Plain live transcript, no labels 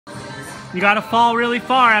You gotta fall really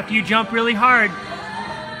far after you jump really hard.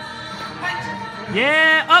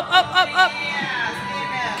 Yeah, up, up, up, up.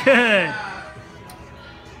 Good.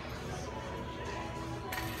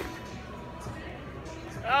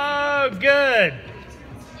 Oh, good.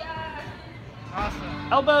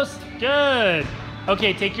 Awesome. Elbows, good.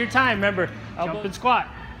 Okay, take your time. Remember, elbow and squat.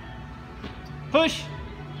 Push,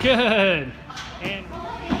 good. And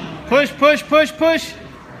push, push, push, push.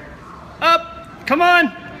 Up, come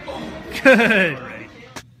on. Good.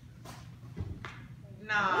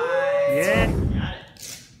 Nice. Yeah.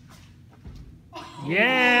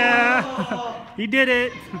 Yeah. He did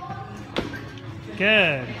it.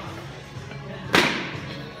 Good.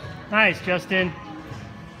 Nice, Justin.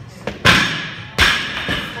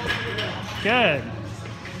 Good.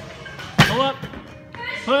 Pull up.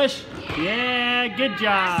 Push. Yeah, good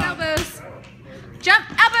job. Elbows. Jump,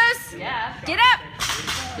 elbows. Yeah. Get up.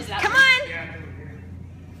 Come on.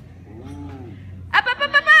 Up, up,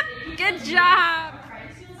 up, up, up. Good job.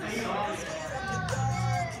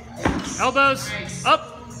 Elbows.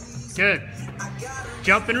 Up. Good.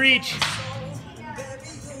 Jump and reach.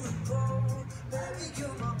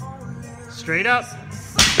 Straight up.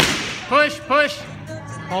 Push, push.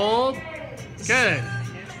 Hold. Good.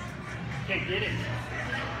 Okay, get it.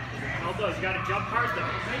 Elbows, you gotta jump hard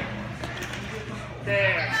though.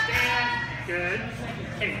 There, stand. Good.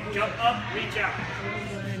 Okay, jump up, reach out.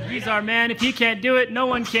 He's our man. If he can't do it, no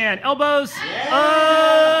one can. Elbows.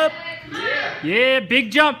 Up. Yeah,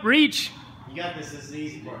 big jump, reach. You got this. This is the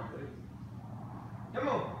easy part. Come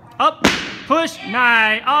on. Up, push,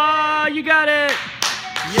 nice. Oh, you got it.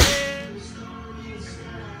 Yeah.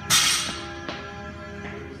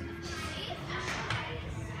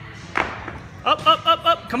 Up, up, up,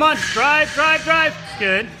 up. Come on, drive, drive, drive.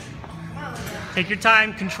 Good. Take your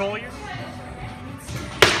time, control your.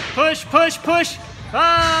 Push, push, push.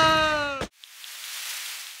 Ah!